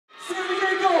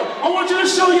I want you to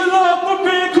show your love for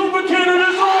Vancouver,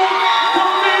 Canada's own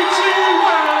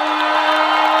Konichiwaack.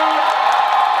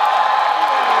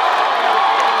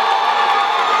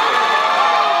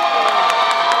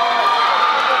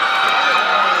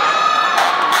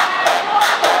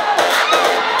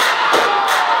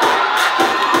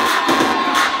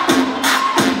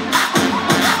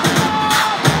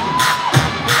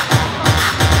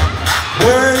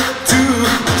 One, two,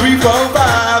 three, four,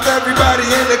 five. Everybody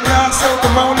in the car, so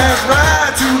come on, let's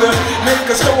ride to the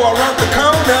liquor store around the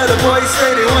corner. The boys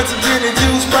say they want some gin and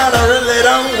juice, but I really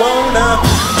don't wanna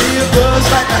be a buzz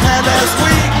like I had last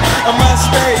week. I must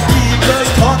stay deep, plus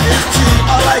talk is cheap.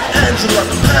 I like Angela,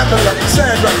 Pamela,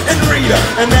 Sandra, and Rita.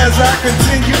 And as I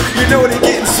continue, you know they're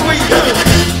getting sweeter.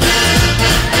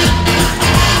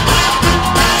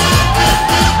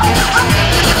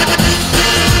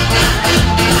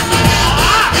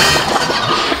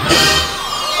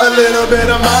 A little bit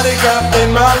of Monica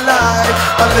in my life,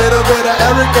 a little bit of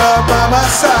Erica by my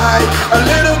side, a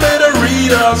little bit of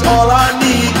Rita's all I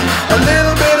need, a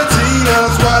little bit of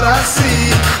Tina's what I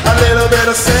see, a little bit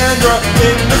of Sandra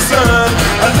in the sun,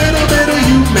 a little bit of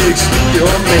you makes me your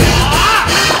man.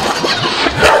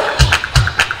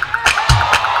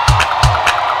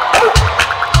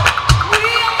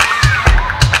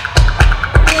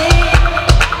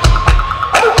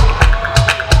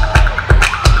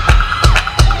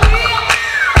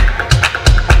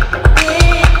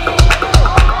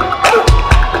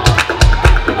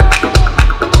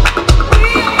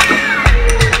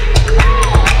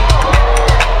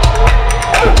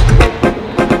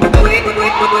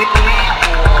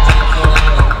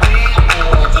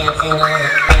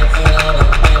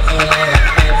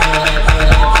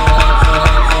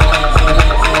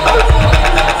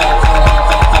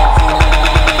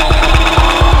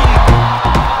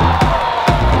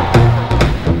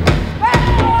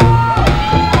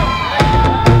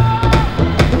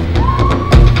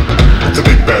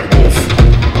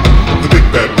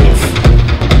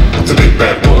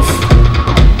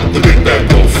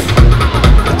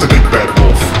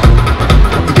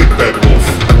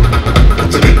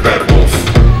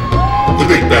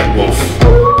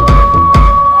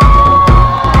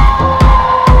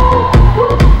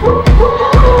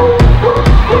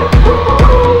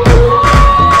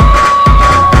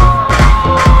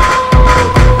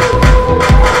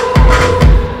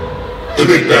 The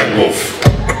big bad wolf.